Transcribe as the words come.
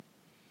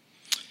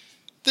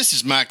This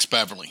is Max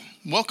Beverly.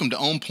 Welcome to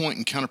On Point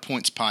and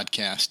Counterpoints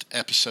Podcast,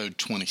 episode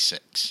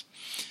 26.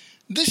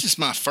 This is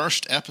my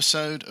first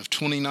episode of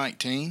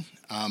 2019.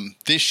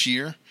 This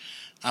year,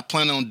 I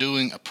plan on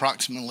doing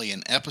approximately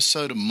an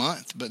episode a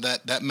month, but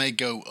that may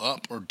go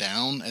up or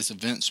down as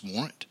events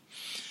warrant.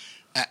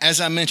 As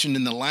I mentioned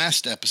in the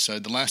last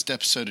episode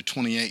of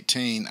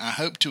 2018, I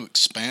hope to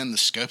expand the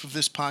scope of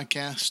this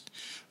podcast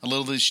a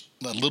little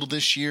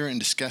this year and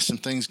discuss some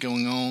things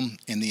going on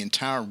in the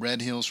entire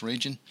Red Hills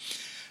region.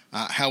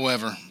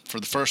 However,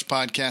 for the first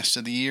podcast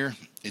of the year,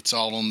 it's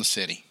all on the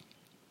city.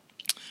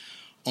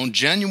 On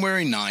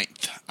January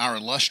 9th, our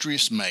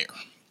illustrious mayor,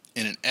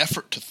 in an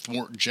effort to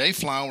thwart Jay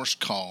Flowers'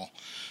 call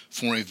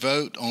for a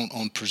vote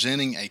on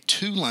presenting a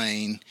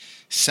two-lane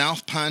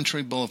South Pine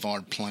Tree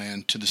Boulevard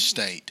plan to the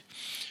state,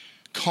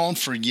 called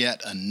for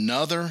yet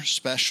another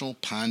special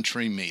Pine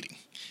Tree meeting.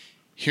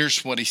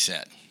 Here's what he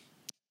said.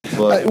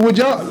 Would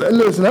y'all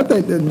listen? I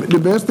think the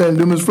best thing to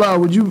do, Ms. Flower,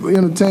 would you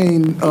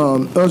entertain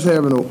us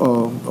having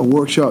a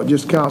workshop,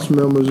 just council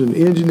members and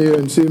engineer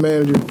and city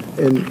manager,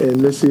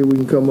 and let's see if we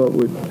can come up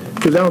with,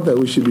 because I don't think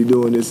we should be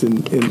doing this in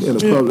a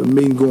public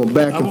meeting, going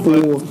back and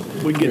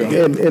forth.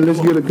 And let's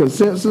get a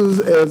consensus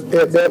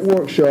at that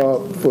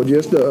workshop for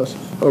just us,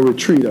 a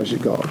retreat, I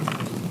should call it.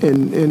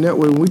 And that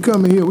way, when we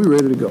come in here, we're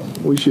ready to go.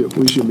 We should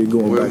be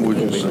going back. We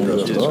need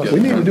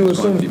to do it as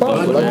soon as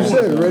possible. Like you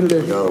said, we're ready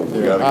to go.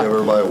 We got to give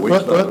everybody a week.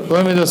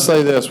 Let me just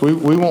say this: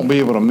 we won't be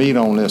able to meet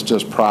on this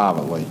just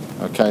privately.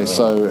 Okay,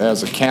 so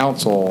as a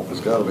council,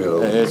 it's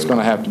going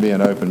to have to be an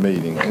open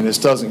meeting, and this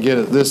doesn't get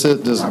it. This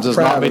does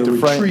not meet the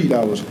frame.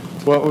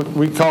 Well,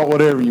 we call it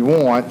whatever you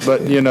want,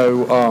 but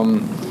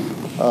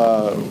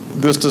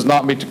this does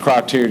not meet the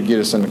criteria to get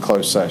us into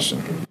closed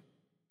session.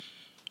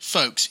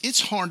 Folks,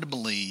 it's hard to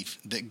believe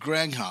that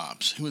Greg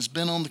Hobbs, who has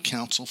been on the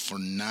council for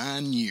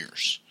 9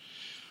 years,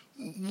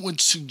 would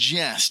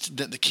suggest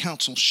that the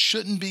council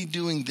shouldn't be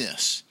doing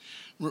this,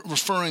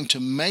 referring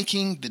to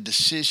making the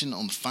decision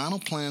on the final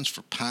plans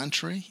for Pine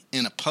Tree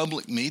in a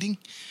public meeting,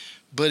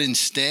 but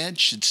instead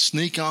should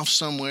sneak off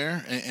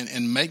somewhere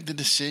and make the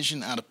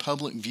decision out of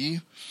public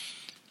view.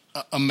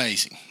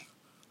 Amazing.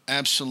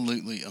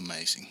 Absolutely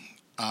amazing.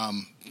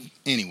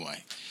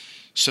 Anyway,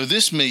 so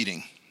this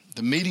meeting,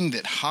 the meeting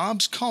that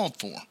Hobbs called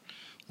for,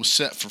 was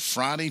set for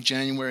Friday,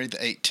 January the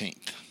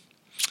 18th.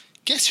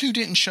 Guess who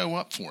didn't show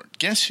up for it?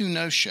 Guess who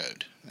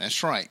no-showed?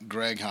 That's right,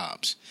 Greg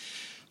Hobbs.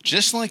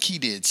 Just like he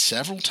did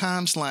several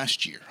times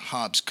last year,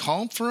 Hobbs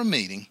called for a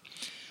meeting,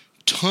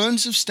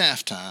 tons of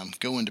staff time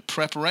go into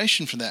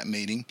preparation for that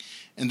meeting,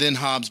 and then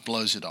Hobbs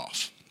blows it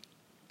off.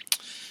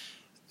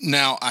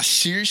 Now, I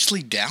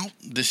seriously doubt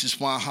this is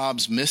why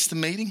Hobbs missed the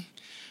meeting.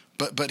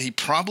 But he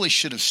probably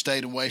should have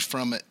stayed away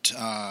from it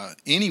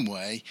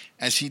anyway,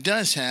 as he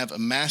does have a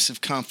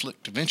massive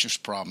conflict of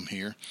interest problem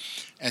here,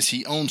 as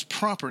he owns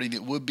property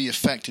that would be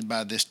affected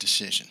by this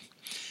decision.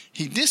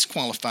 He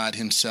disqualified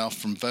himself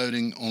from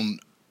voting on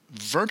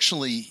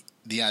virtually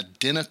the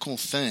identical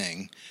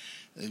thing,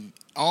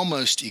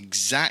 almost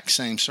exact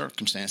same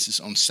circumstances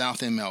on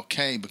South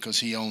MLK because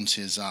he owns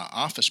his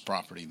office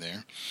property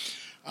there.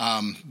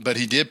 But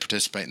he did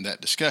participate in that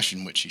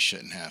discussion, which he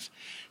shouldn't have.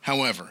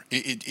 However,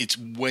 it's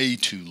way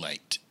too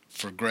late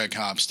for Greg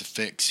Hobbs to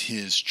fix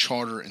his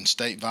charter and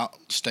state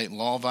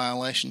law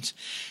violations.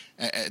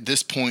 At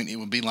this point, it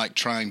would be like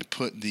trying to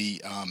put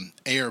the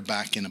air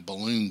back in a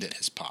balloon that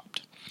has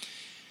popped.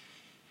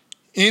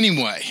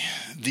 Anyway,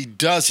 the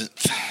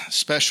dozenth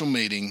special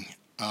meeting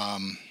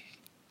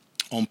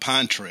on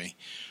Pine Tree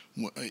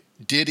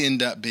did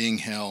end up being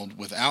held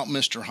without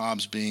Mr.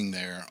 Hobbs being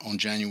there on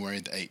January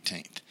the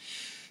 18th.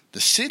 The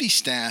city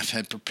staff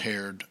had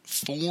prepared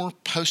 4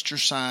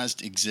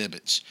 poster-sized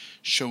exhibits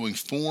showing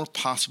 4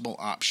 possible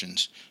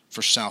options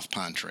for South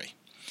Pine Tree.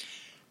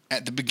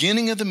 At the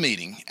beginning of the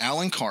meeting,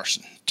 Alan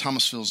Carson,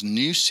 Thomasville's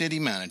new city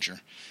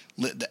manager,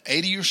 let the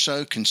 80 or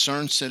so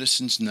concerned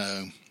citizens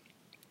know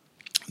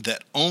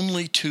that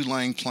only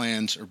 2-lane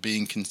plans are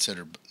being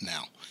considered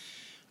now.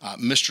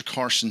 Mr.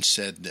 Carson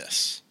said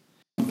this.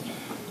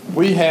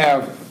 We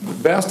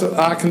have, best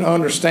I can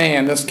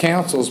understand, this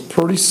council's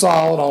pretty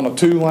solid on a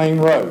 2-lane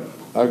road,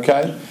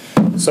 okay?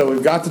 So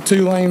we've got the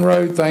 2-lane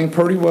road thing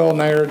pretty well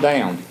narrowed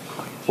down.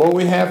 What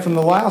we have from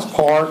the last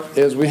part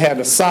is we had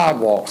the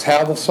sidewalks,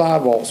 how the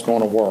sidewalks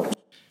going to work.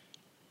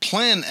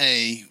 Plan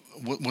A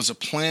was a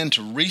plan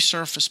to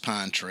resurface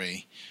Pine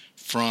Tree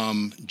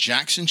from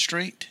Jackson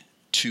Street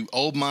to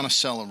Old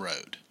Monticello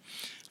Road,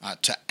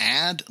 to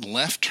add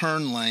left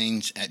turn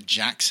lanes at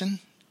Jackson,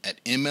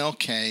 at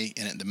MLK,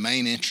 and at the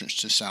main entrance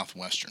to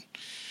Southwestern.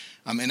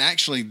 And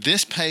actually,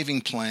 this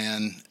paving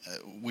plan,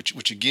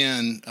 which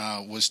again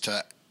was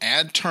to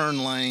add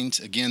turn lanes,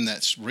 again,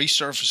 that's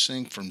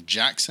resurfacing from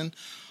Jackson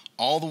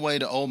all the way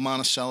to Old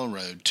Monticello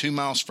Road, 2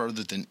 miles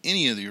further than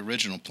any of the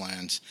original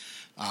plans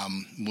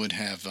would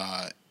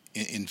have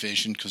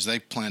envisioned, because they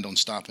planned on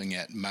stopping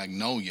at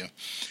Magnolia.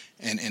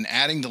 And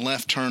adding the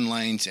left turn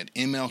lanes at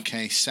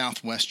MLK,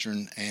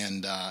 Southwestern,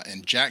 and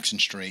Jackson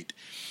Street.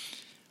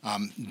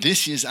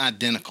 This is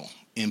identical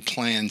in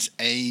plans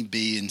A,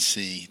 B, and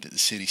C that the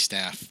city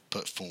staff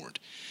put forward.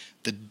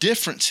 The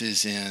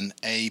differences in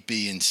A,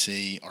 B, and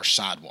C are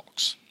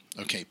sidewalks.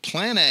 Okay,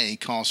 Plan A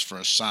calls for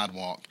a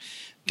sidewalk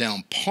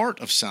down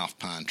part of South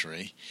Pine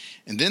Tree,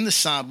 and then the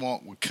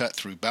sidewalk would cut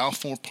through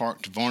Balfour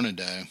Park to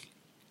Varnado,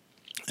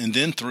 and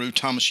then through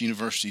Thomas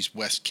University's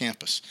West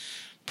Campus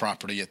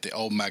property at the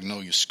old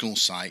Magnolia School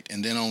site,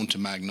 and then on to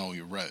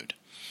Magnolia Road.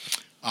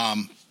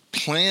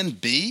 Plan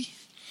B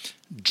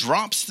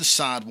drops the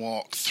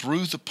sidewalk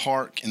through the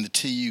park and the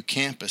TU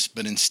campus,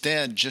 but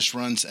instead just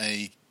runs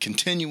a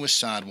continuous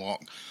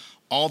sidewalk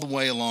all the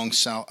way along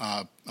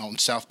on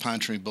South Pine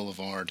Tree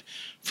Boulevard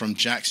from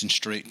Jackson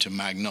Street to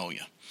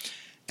Magnolia.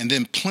 And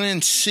then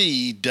Plan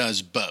C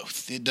does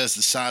both. It does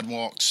the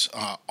sidewalks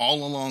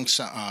all along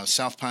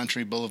South Pine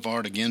Tree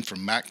Boulevard, again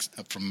from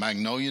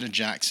Magnolia to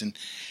Jackson,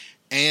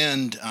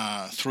 and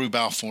through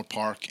Balfour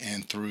Park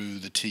and through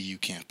the TU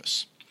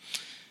campus.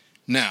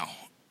 Now,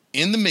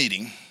 in the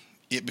meeting,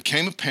 it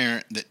became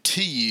apparent that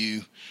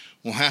TU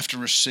will have to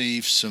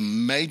receive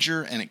some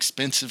major and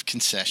expensive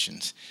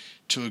concessions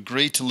to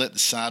agree to let the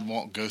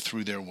sidewalk go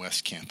through their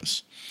West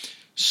Campus.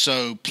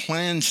 So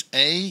plans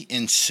A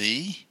and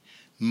C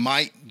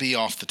might be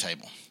off the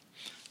table.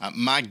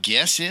 My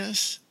guess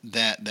is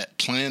that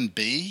Plan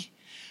B,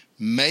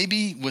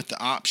 maybe with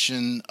the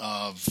option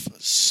of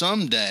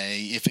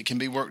someday, if it can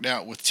be worked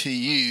out with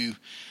TU,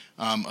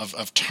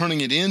 of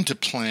turning it into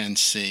Plan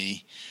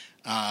C,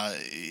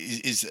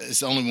 is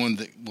the only one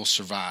that will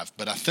survive.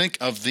 But I think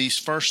of these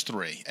first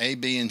three, A,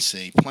 B, and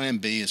C, Plan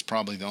B is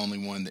probably the only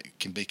one that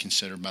can be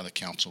considered by the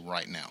council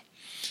right now.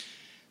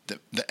 The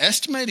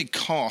estimated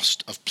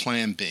cost of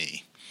Plan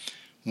B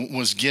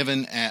was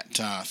given at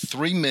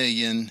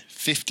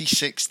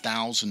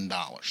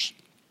 $3,056,000.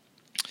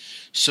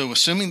 So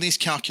assuming these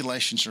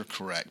calculations are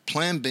correct,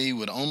 Plan B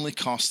would only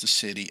cost the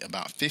city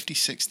about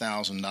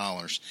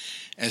 $56,000,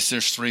 as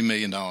there's $3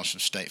 million of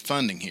state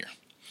funding here.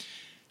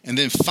 And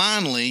then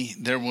finally,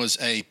 there was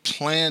a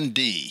Plan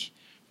D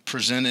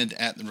presented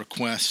at the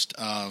request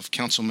of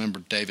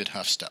Councilmember David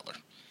Huffstetler.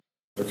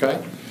 Okay.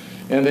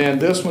 And then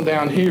this one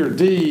down here,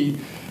 D,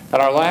 at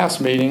our last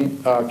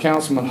meeting,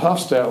 Councilman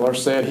Huffstetler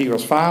said he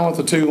was fine with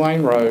the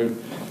two-lane road.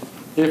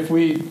 If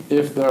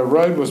the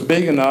road was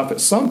big enough,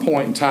 at some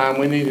point in time,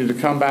 we needed to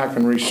come back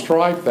and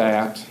restripe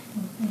that.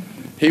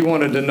 He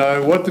wanted to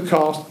know what the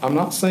cost, I'm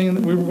not saying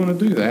that we were going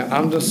to do that,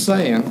 I'm just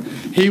saying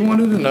he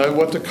wanted to know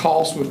what the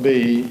cost would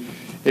be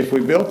if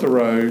we built the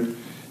road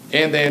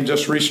and then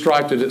just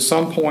restriped it at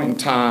some point in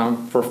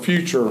time for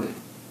future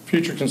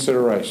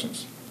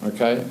considerations,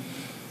 okay?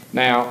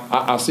 Now,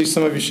 I see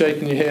some of you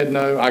shaking your head,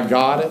 no, I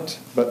got it,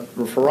 but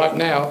for right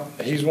now,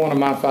 he's one of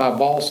my 5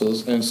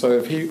 bosses, and so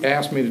if he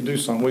asks me to do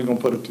something, we're going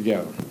to put it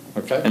together,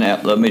 okay? And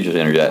let me just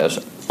interject, that's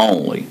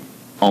only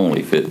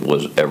if it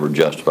was ever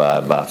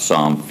justified by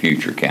some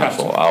future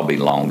council. Gotcha. I'll be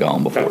long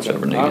gone before it's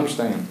ever needed. I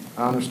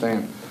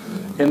understand.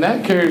 And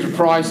that carries a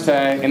price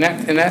tag, and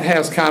that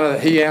has kind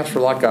of, he asked for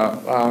like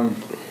a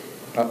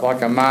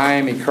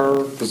Miami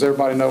curve. Does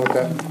everybody know what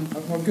that?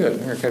 Well,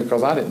 good, okay,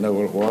 because I didn't know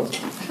what it was.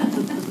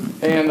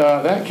 And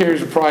that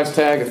carries a price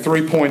tag of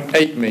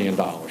 $3.8 million.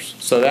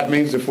 So that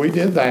means if we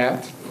did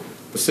that,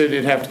 the city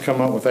would have to come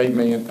up with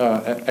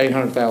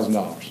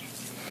 $800,000.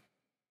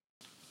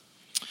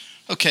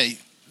 Okay,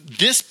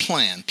 this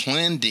Plan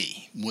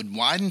D, would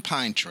widen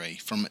Pine Tree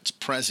from its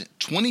present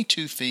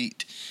 22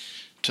 feet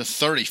to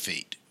 30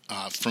 feet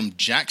from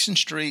Jackson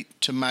Street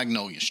to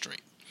Magnolia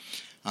Street.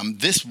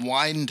 This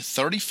widened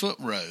 30-foot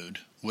road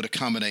would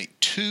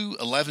accommodate 2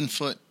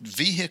 11-foot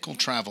vehicle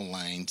travel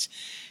lanes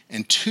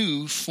and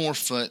 2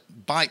 4-foot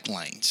bike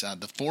lanes.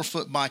 The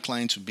 4-foot bike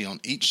lanes would be on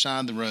each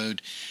side of the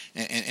road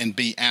and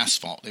be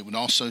asphalt. It would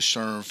also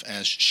serve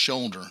as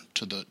shoulder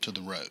to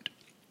the road.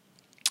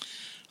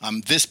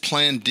 This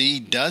Plan D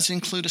does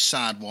include a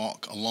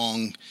sidewalk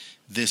along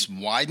this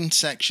widened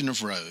section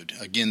of road.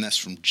 Again, that's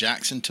from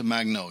Jackson to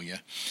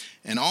Magnolia,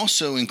 and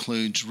also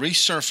includes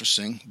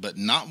resurfacing but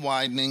not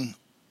widening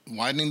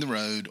the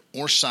road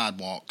or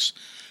sidewalks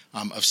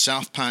of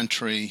South Pine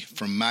Tree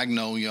from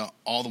Magnolia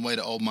all the way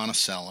to Old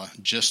Monticello,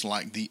 just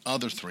like the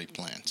other 3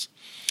 plans.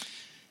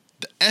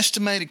 The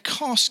estimated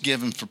cost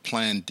given for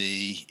Plan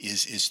D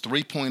is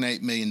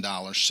 $3.8 million,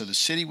 so the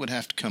city would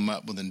have to come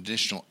up with an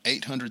additional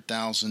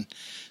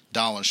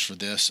 $800,000 for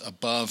this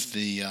above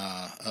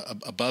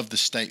the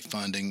state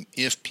funding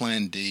if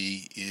Plan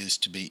D is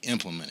to be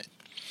implemented.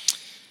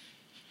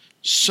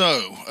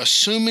 So,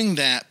 assuming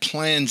that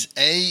Plans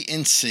A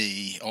and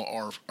C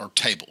are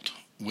tabled,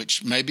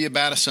 which may be a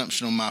bad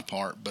assumption on my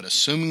part, but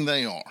assuming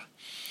they are,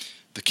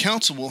 the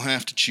council will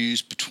have to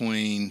choose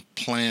between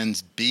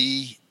Plans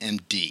B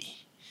and D.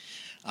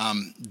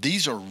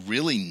 These are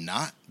really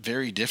not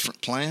very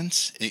different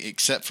plans,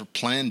 except for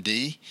Plan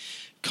D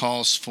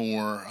calls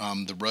for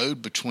the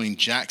road between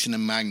Jackson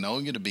and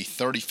Magnolia to be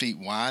 30 feet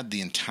wide, the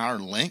entire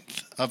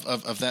length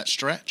of that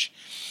stretch.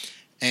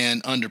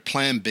 And under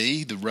Plan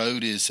B, the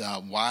road is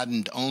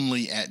widened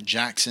only at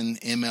Jackson,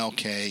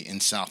 MLK,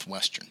 and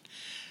Southwestern.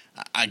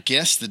 I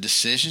guess the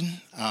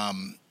decision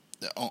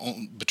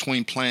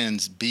between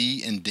plans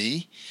B and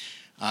D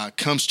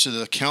comes to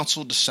the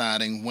council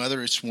deciding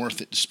whether it's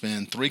worth it to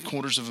spend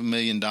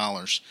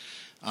 $750,000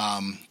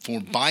 for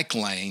bike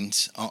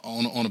lanes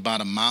on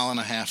about 1.5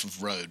 miles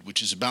of road,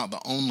 which is about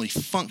the only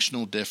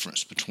functional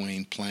difference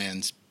between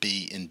plans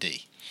B and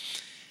D.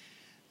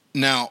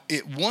 Now,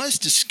 it was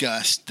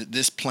discussed that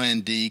this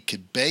Plan D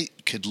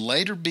could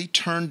later be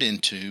turned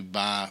into,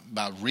 by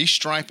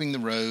restriping the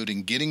road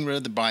and getting rid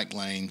of the bike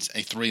lanes,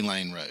 a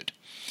 3-lane road.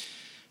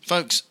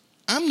 Folks,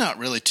 I'm not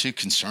really too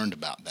concerned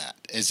about that,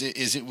 as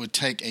it would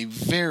take a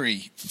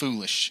very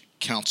foolish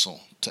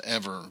council to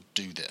ever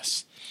do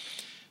this.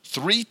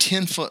 3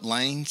 10-foot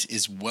lanes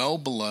is well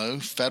below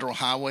Federal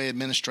Highway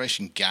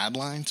Administration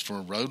guidelines for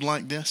a road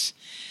like this,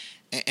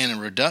 and a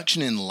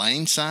reduction in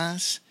lane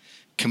size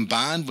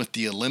combined with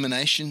the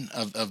elimination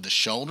of the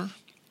shoulder,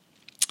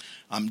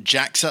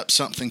 jacks up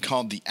something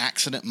called the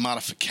accident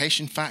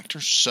modification factor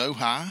so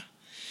high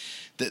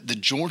that the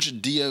Georgia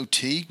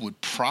DOT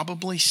would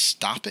probably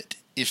stop it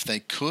if they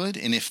could,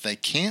 and if they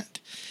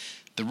can't,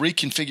 the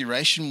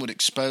reconfiguration would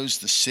expose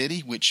the city,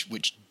 which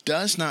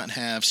does not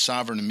have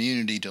sovereign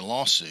immunity to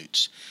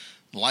lawsuits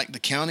like the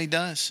county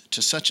does,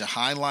 to such a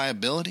high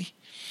liability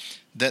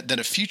that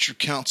a future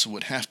council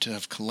would have to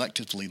have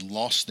collectively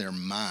lost their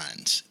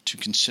minds to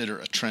consider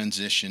a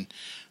transition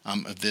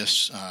of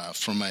this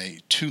from a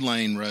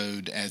 2-lane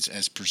road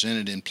as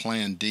presented in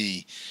Plan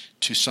D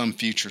to some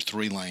future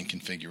 3-lane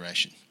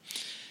configuration.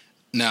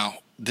 Now,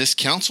 this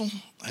council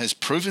has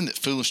proven that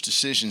foolish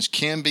decisions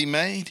can be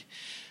made,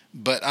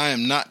 but I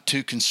am not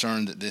too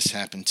concerned that this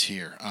happens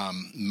here.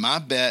 My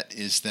bet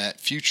is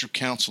that future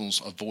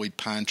councils avoid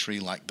Pine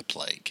Tree like the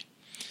plague.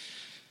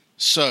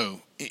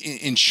 So,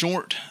 in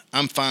short,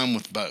 I'm fine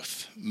with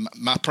both.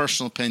 My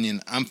personal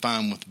opinion, I'm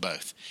fine with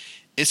both.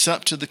 It's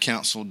up to the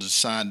council to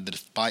decide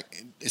that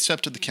it's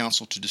up to the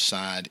council to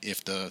decide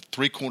if the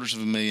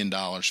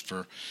 $750,000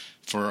 for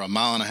 1.5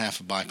 miles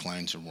of bike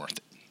lanes are worth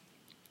it.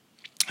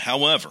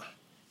 However,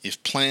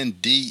 if Plan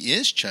D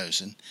is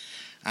chosen,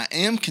 I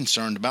am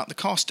concerned about the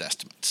cost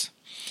estimates.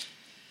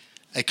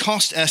 A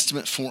cost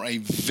estimate for a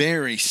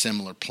very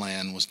similar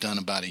plan was done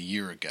about a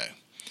year ago.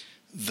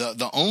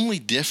 The only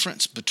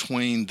difference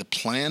between the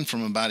plan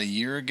from about a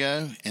year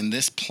ago and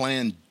this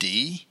Plan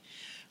D,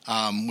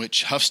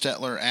 which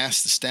Huffstetler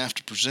asked the staff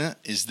to present,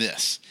 is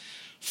this.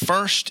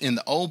 First, in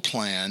the old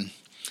plan,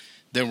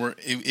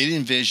 it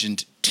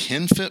envisioned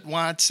 10-foot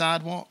wide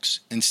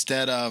sidewalks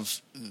instead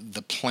of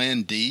the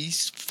Plan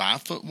D's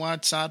 5-foot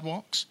wide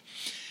sidewalks.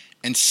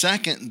 And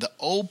second, the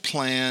old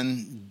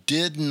plan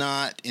did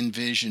not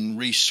envision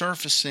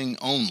resurfacing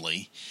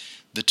only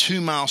the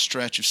 2-mile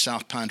stretch of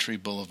South Pine Tree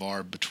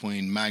Boulevard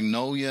between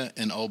Magnolia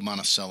and Old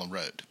Monticello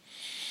Road.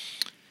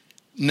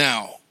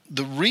 Now,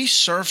 the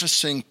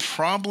resurfacing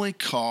probably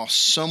costs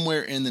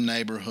somewhere in the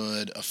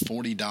neighborhood of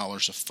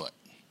 $40 a foot.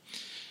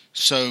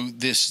 So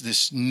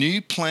this new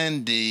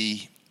Plan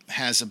D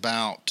has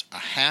about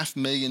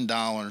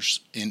 $500,000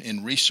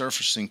 in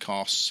resurfacing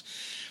costs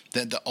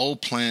that the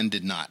old plan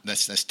did not.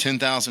 That's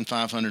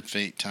 10,500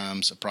 feet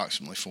times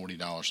approximately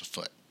 $40 a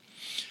foot.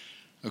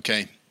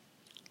 Okay.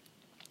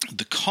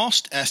 The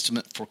cost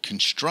estimate for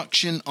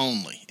construction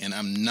only, and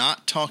I'm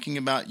not talking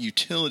about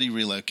utility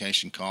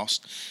relocation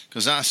costs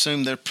because I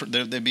assume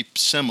they'd be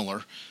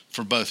similar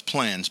for both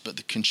plans, but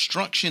the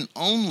construction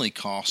only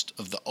cost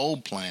of the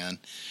old plan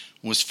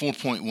was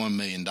 $4.1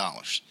 million.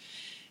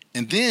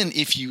 And then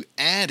if you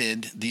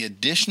added the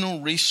additional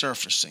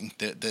resurfacing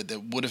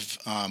that would have,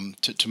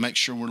 to make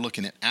sure we're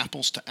looking at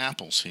apples to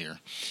apples here,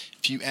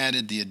 if you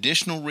added the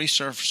additional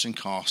resurfacing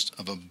cost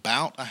of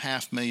about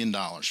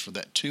 $500,000 for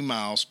that 2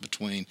 miles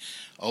between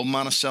Old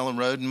Monticello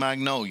Road and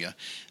Magnolia,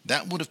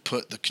 that would have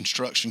put the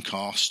construction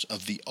cost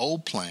of the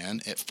old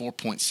plan at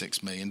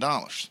 $4.6 million.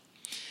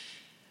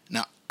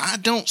 Now, I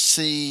don't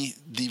see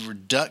the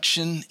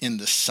reduction in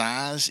the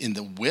size, in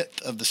the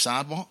width of the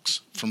sidewalks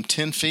from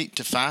 10 feet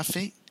to 5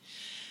 feet,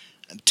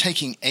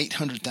 taking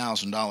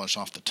 $800,000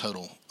 off the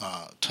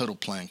total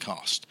plan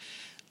cost.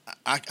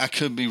 I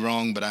could be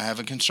wrong, but I have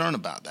a concern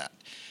about that.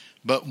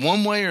 But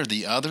one way or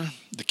the other,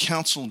 the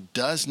council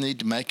does need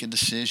to make a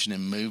decision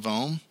and move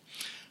on.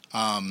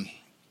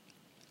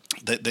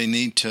 That they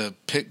need to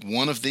pick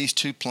one of these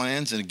two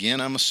plans, and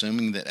again, I'm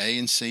assuming that A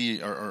and C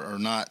are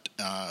not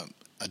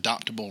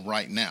adoptable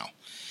right now.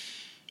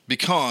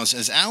 Because,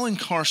 as Alan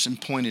Carson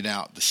pointed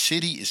out, the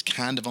city is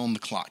kind of on the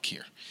clock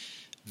here.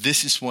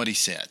 This is what he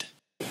said.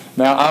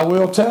 Now, I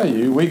will tell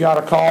you, we got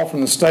a call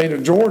from the state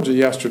of Georgia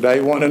yesterday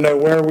wanting to know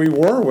where we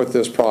were with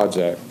this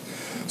project.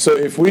 So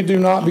if we do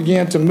not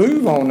begin to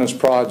move on this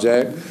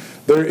project,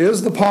 there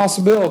is the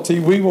possibility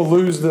we will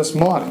lose this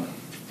money.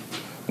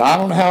 Now, I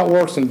don't know how it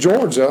works in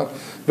Georgia,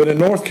 but in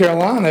North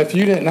Carolina, if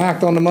you didn't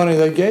act on the money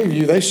they gave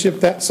you, they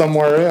shipped that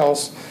somewhere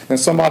else, and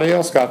somebody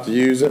else got to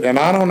use it. And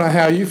I don't know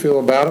how you feel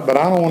about it, but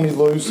I don't want to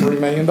lose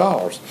 $3 million.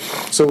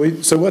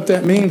 So what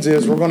that means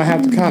is we're going to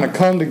have to kind of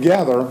come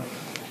together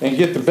and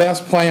get the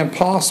best plan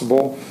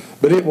possible,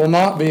 but it will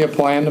not be a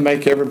plan to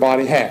make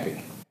everybody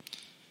happy.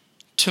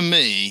 To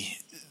me,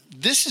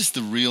 this is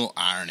the real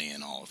irony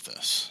in all of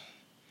this.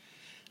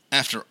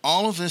 After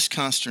all of this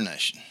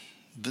consternation,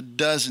 the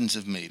dozens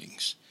of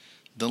meetings,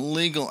 the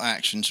legal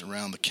actions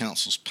around the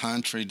council's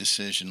Pine Tree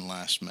decision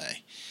last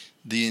May,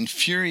 the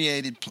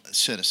infuriated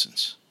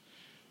citizens,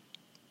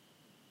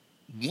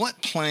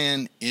 what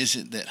plan is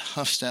it that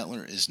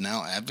Huffstetler is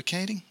now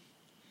advocating?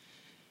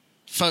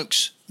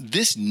 Folks,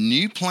 this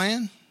new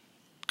plan,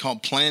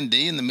 called Plan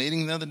D in the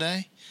meeting the other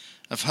day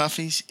of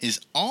Huffy's, is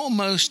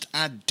almost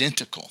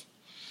identical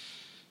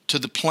to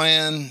the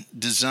plan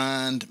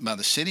designed by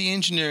the City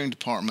Engineering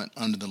Department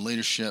under the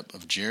leadership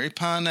of Jerry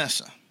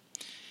Pionessa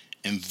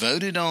and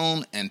voted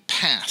on and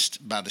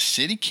passed by the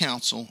City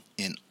Council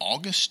in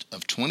August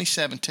of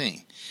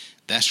 2017.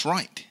 That's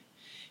right.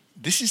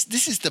 This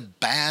is the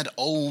bad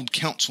old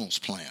council's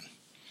plan.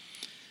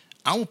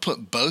 I will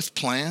put both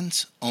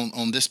plans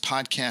on this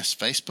podcast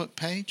Facebook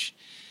page.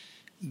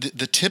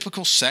 The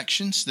typical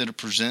sections that are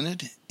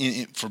presented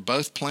for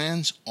both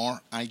plans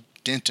are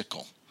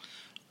identical,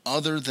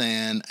 other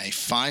than a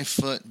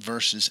 5-foot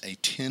versus a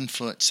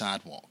 10-foot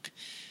sidewalk.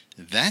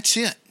 That's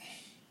it.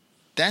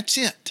 That's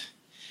it.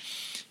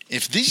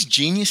 If these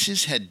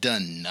geniuses had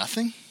done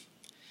nothing,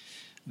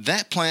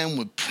 that plan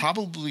would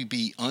probably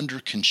be under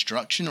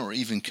construction or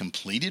even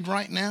completed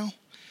right now.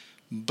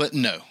 But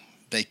no,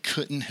 they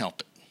couldn't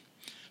help it.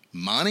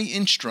 Monty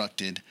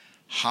instructed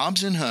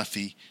Hobbs and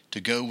Huffy to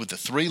go with the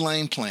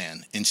 3-lane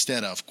plan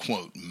instead of,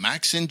 quote,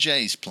 Max and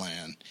Jay's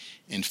plan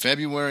in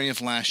February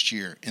of last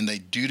year, and they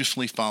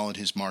dutifully followed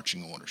his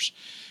marching orders.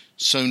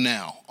 So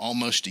now,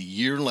 almost a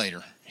year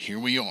later, here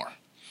we are.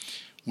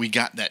 We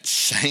got that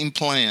same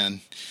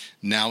plan,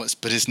 now it's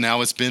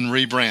been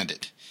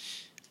rebranded.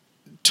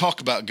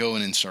 Talk about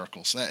going in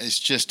circles. That is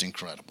just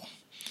incredible.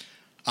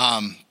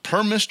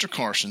 Per Mr.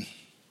 Carson,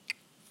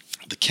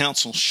 the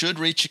council should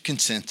reach a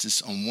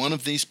consensus on one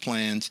of these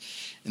plans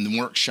in the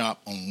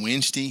workshop on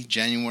Wednesday,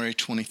 January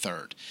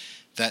 23rd.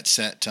 That's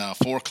at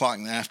 4 o'clock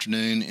in the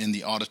afternoon in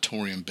the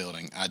auditorium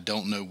building. I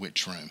don't know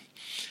which room.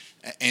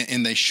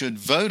 And they should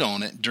vote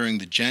on it during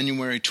the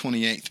January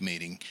 28th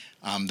meeting.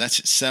 That's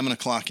at 7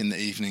 o'clock in the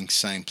evening,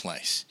 same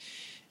place.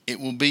 It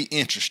will be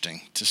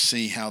interesting to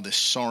see how this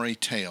sorry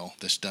tale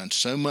that's done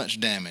so much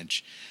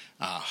damage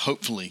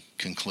hopefully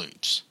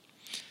concludes.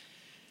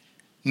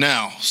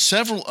 Now,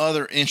 several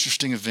other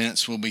interesting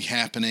events will be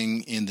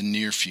happening in the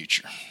near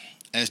future.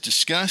 As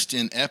discussed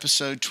in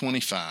episode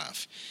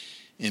 25,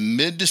 in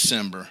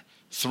mid-December,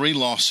 3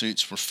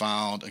 lawsuits were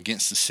filed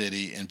against the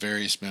city and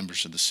various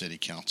members of the city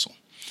council.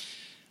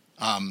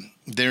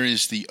 There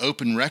is the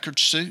open record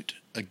suit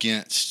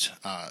against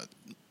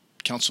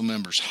council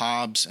members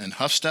Hobbs and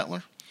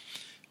Huffstetler.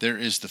 There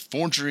is the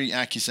forgery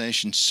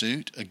accusation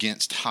suit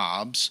against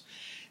Hobbs,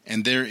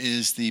 and there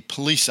is the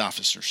police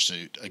officer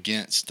suit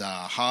against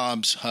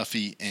Hobbs,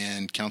 Huffy,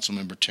 and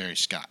Councilmember Terry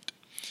Scott.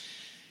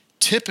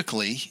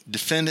 Typically,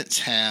 defendants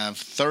have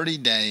 30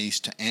 days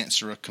to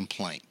answer a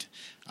complaint,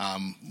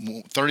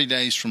 30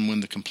 days from when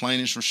the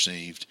complaint is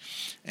received,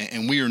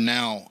 and we are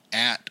now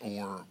at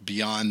or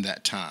beyond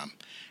that time.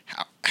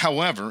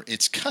 However,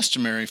 it's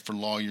customary for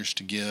lawyers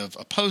to give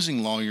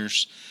opposing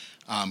lawyers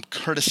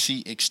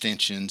courtesy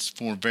extensions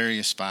for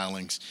various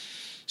filings.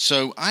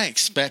 So I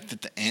expect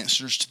that the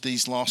answers to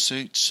these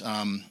lawsuits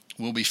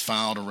will be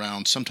filed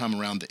sometime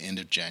around the end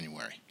of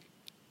January.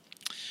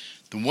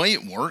 The way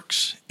it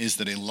works is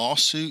that a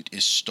lawsuit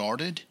is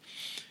started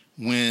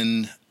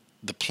when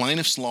the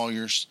plaintiff's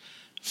lawyers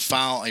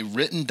file a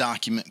written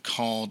document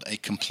called a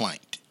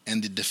complaint,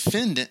 and the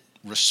defendant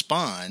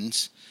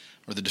responds,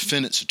 or the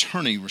defendant's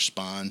attorney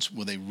responds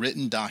with a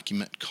written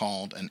document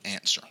called an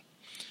answer.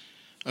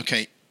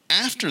 Okay,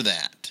 after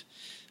that,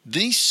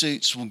 these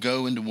suits will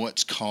go into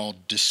what's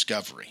called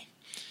discovery.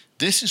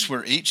 This is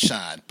where each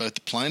side, both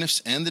the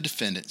plaintiffs and the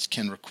defendants,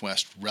 can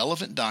request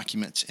relevant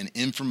documents and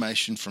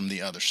information from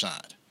the other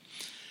side.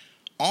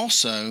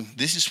 Also,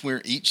 this is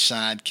where each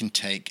side can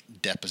take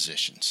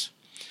depositions.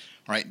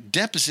 All right,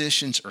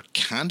 depositions are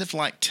kind of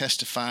like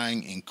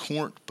testifying in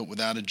court, but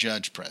without a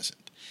judge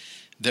present.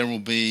 There will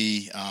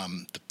be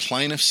the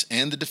plaintiffs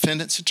and the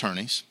defendants'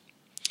 attorneys,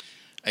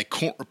 a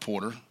court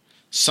reporter.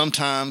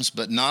 Sometimes,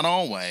 but not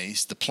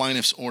always, the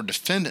plaintiffs or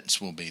defendants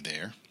will be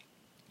there,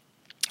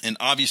 and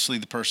obviously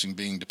the person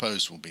being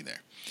deposed will be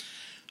there.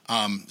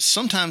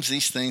 Sometimes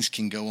these things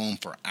can go on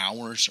for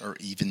hours or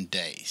even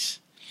days.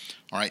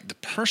 All right, the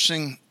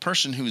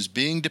person who is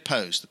being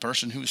deposed, the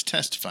person who is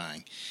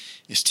testifying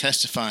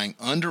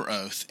under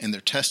oath, and their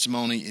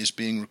testimony is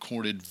being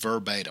recorded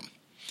verbatim.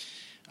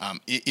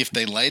 If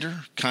they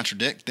later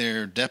contradict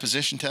their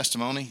deposition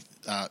testimony,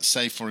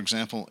 say, for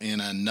example,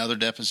 in another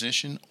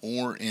deposition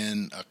or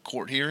in a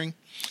court hearing,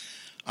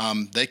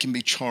 they can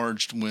be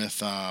charged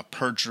with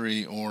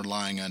perjury or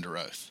lying under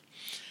oath.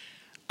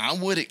 I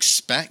would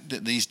expect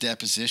that these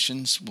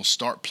depositions will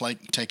start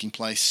taking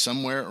place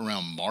somewhere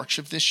around March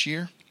of this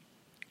year.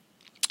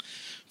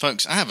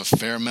 Folks, I have a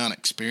fair amount of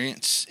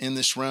experience in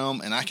this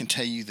realm, and I can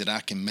tell you that I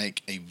can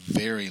make a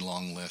very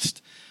long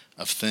list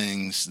of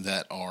things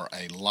that are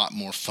a lot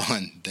more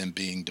fun than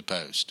being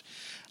deposed.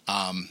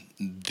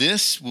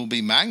 This will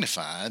be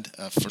magnified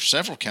for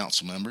several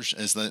council members,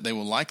 as they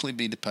will likely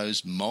be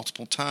deposed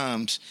multiple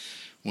times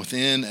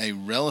within a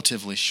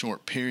relatively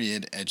short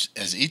period,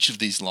 as each of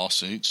these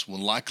lawsuits will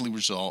likely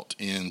result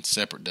in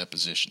separate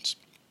depositions.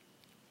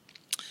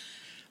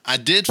 I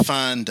did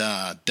find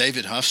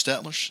David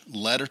Huffstetler's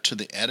letter to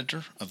the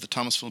editor of the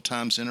Thomasville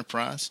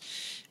Times-Enterprise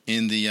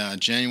in the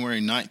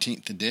January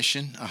 19th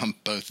edition,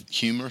 both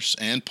humorous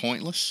and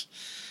pointless.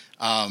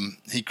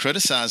 He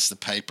criticized the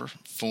paper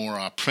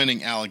for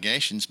printing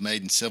allegations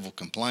made in civil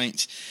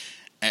complaints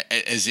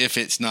as if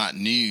it's not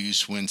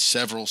news when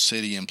several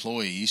city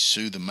employees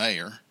sue the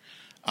mayor.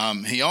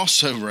 He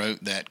also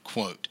wrote that,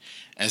 quote,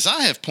 "As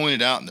I have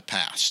pointed out in the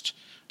past,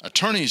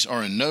 attorneys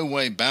are in no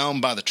way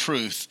bound by the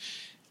truth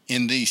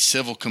in these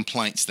civil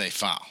complaints they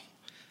file."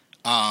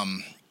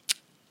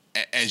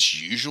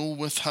 As usual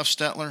with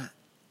Huffstetler,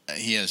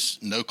 he has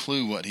no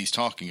clue what he's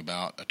talking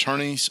about.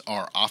 Attorneys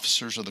are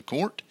officers of the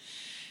court,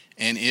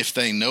 and if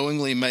they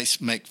knowingly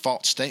make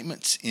false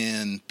statements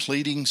in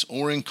pleadings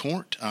or in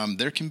court,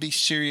 there can be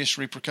serious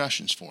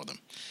repercussions for them.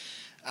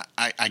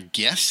 I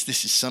guess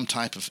this is some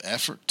type of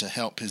effort to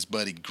help his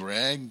buddy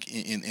Greg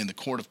in the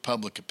court of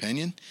public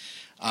opinion.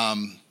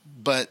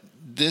 But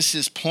this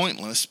is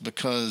pointless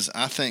because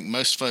I think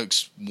most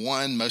folks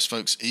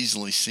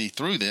easily see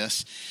through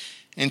this,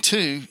 and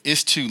two,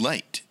 it's too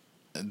late.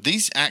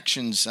 These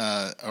actions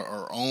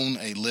are on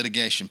a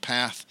litigation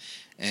path,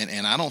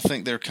 and I don't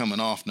think they're coming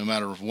off no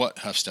matter what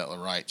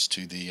Huffstetler writes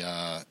to the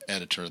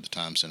editor of the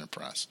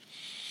Times-Enterprise.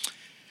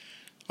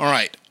 All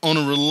right, on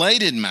a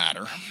related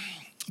matter,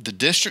 the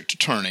district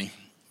attorney,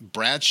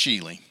 Brad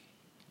Shealy,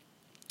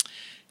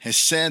 has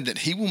said that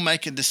he will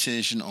make a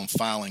decision on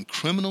filing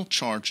criminal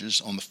charges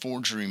on the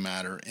forgery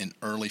matter in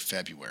early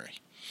February.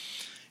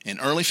 In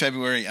early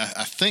February,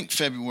 I think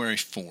February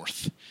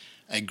 4th,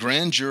 a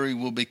grand jury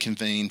will be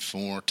convened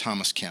for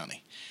Thomas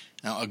County.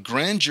 Now, a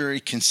grand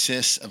jury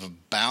consists of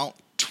about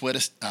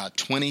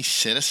 20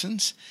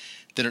 citizens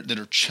that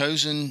are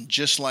chosen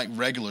just like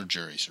regular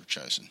juries are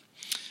chosen.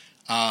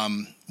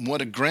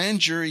 What a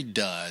grand jury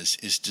does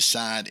is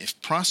decide if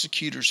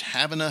prosecutors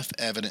have enough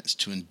evidence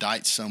to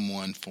indict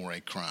someone for a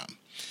crime.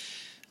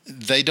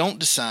 They don't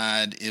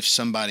decide if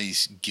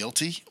somebody's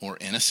guilty or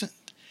innocent,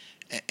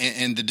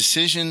 and the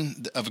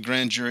decision of a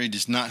grand jury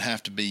does not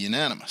have to be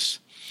unanimous.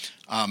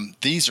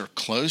 These are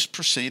closed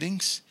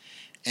proceedings,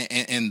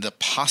 and the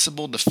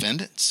possible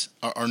defendants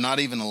are not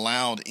even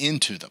allowed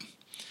into them.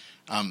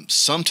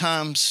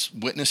 Sometimes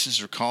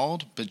witnesses are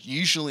called, but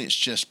usually it's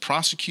just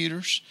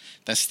prosecutors,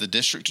 that's the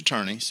district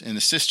attorneys and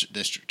assistant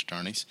district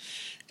attorneys,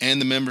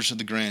 and the members of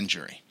the grand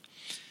jury.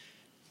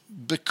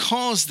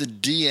 Because the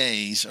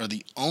DAs are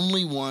the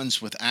only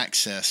ones with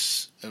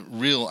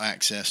real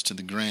access to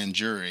the grand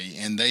jury,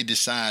 and they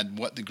decide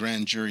what the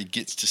grand jury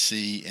gets to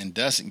see and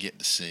doesn't get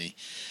to see,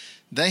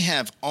 they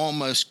have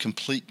almost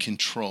complete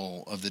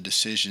control of the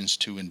decisions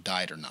to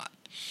indict or not.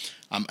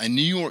 A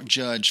New York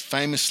judge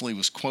famously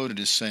was quoted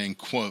as saying,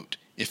 quote,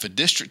 "If a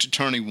district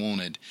attorney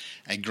wanted,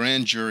 a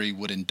grand jury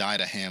would indict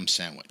a ham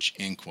sandwich,"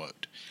 end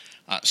quote.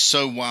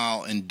 So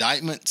while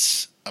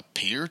indictments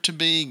appear to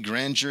be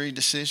grand jury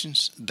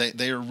decisions,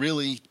 they are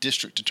really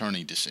district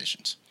attorney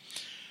decisions.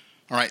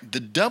 All right, the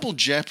double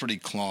jeopardy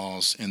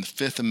clause in the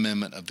Fifth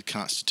Amendment of the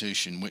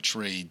Constitution, which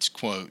reads,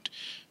 quote,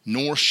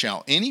 "Nor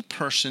shall any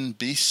person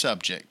be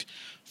subject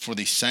for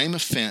the same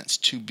offense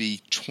to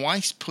be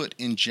twice put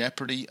in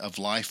jeopardy of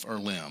life or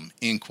limb,"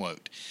 end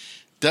quote,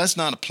 does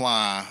not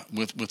apply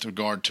with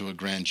regard to a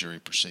grand jury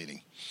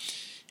proceeding.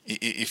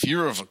 If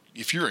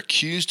you're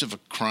accused of a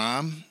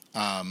crime,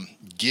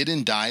 get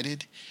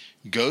indicted,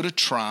 go to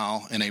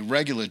trial, and a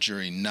regular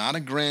jury, not a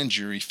grand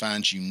jury,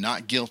 finds you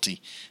not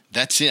guilty,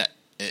 that's it,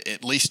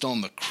 at least on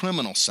the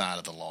criminal side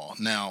of the law.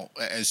 Now,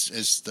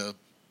 as the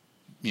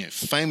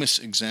famous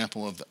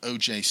example of the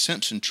O.J.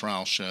 Simpson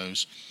trial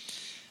shows,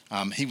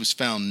 he was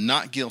found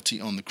not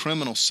guilty on the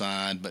criminal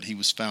side, but he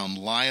was found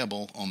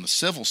liable on the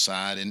civil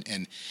side,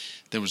 and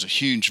there was a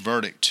huge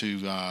verdict to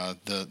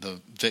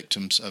the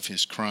victims of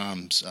his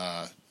crimes'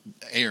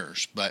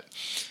 heirs. But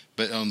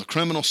on the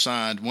criminal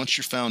side, once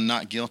you're found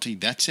not guilty,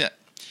 that's it.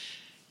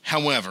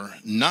 However,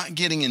 not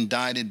getting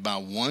indicted by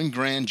one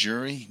grand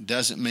jury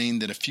doesn't mean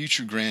that a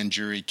future grand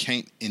jury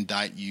can't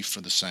indict you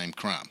for the same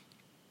crime.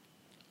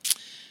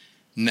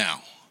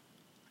 Now,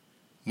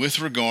 with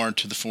regard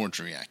to the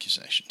forgery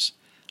accusations,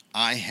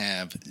 I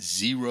have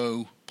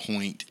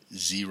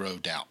 0.0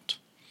 doubt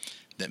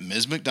that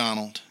Ms.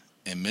 McDonald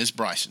and Ms.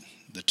 Bryson,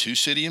 the two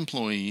city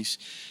employees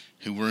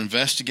who were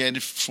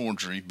investigated for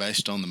forgery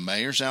based on the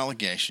mayor's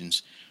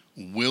allegations,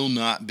 will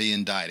not be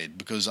indicted,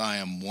 because I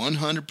am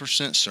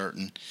 100%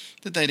 certain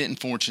that they didn't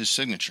forge his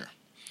signature.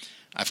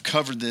 I've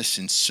covered this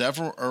in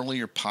several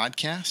earlier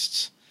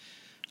podcasts,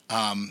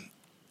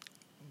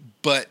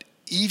 but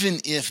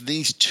even if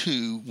these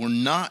two were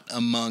not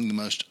among the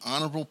most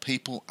honorable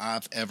people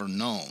I've ever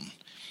known,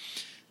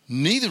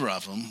 neither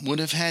of them would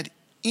have had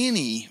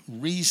any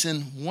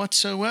reason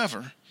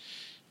whatsoever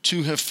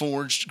to have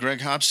forged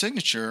Greg Hobbs'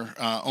 signature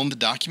on the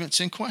documents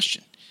in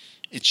question.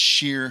 It's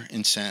sheer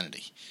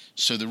insanity.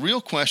 So the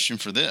real question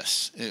for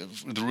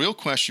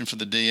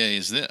the DA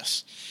is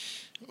this: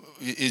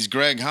 is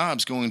Greg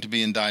Hobbs going to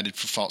be indicted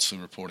for falsely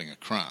reporting a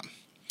crime?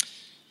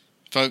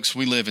 Folks,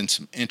 we live in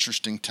some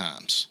interesting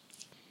times.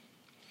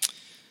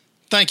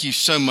 Thank you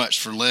so much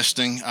for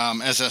listening.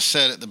 As I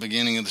said at the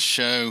beginning of the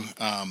show,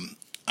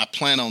 I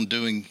plan on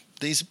doing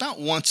these about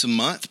once a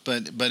month,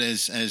 but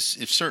as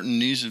if certain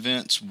news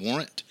events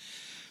warrant,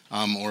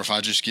 or if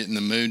I just get in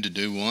the mood to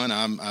do one,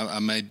 I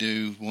may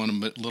do one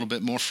a little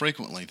bit more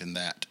frequently than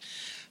that.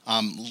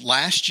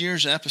 Last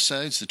year's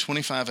episodes, the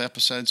 25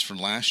 episodes for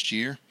last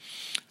year,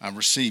 I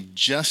received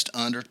just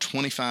under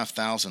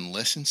 25,000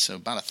 listens, so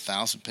about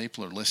 1,000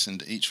 people are listening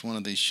to each one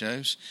of these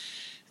shows.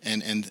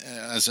 And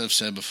as I've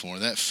said before,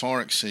 that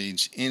far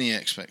exceeds any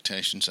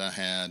expectations I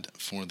had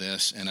for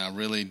this, and I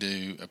really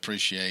do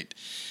appreciate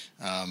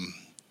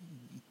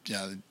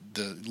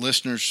the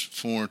listeners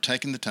for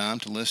taking the time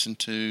to listen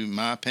to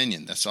my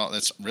opinion. That's all.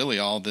 That's really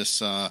all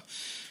this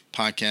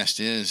podcast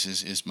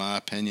is my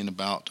opinion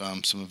about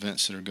some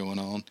events that are going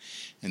on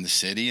in the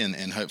city,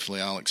 and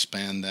hopefully I'll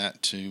expand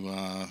that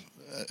to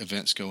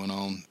events going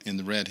on in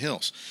the Red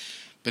Hills.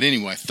 But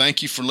anyway,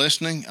 thank you for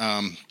listening.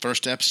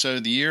 First episode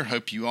of the year.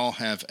 Hope you all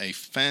have a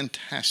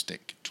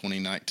fantastic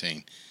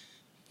 2019.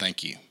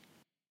 Thank you.